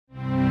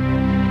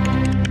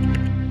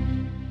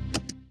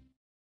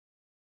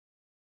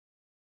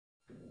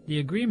The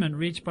agreement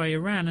reached by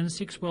Iran and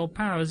 6 world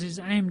powers is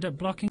aimed at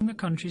blocking the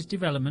country's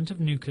development of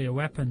nuclear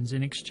weapons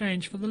in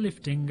exchange for the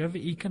lifting of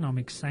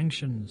economic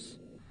sanctions.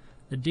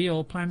 The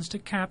deal plans to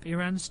cap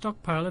Iran's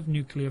stockpile of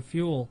nuclear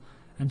fuel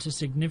and to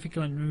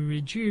significantly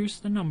reduce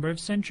the number of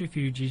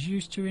centrifuges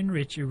used to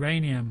enrich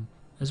uranium,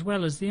 as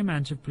well as the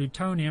amount of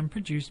plutonium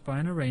produced by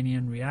an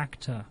Iranian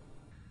reactor.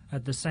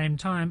 At the same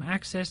time,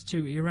 access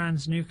to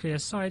Iran's nuclear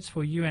sites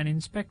for UN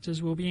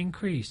inspectors will be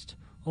increased,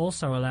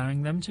 also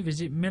allowing them to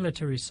visit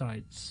military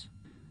sites.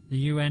 The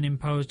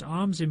UN-imposed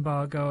arms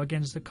embargo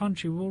against the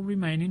country will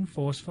remain in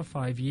force for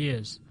 5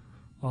 years,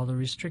 while the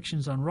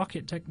restrictions on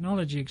rocket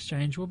technology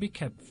exchange will be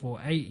kept for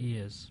 8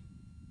 years.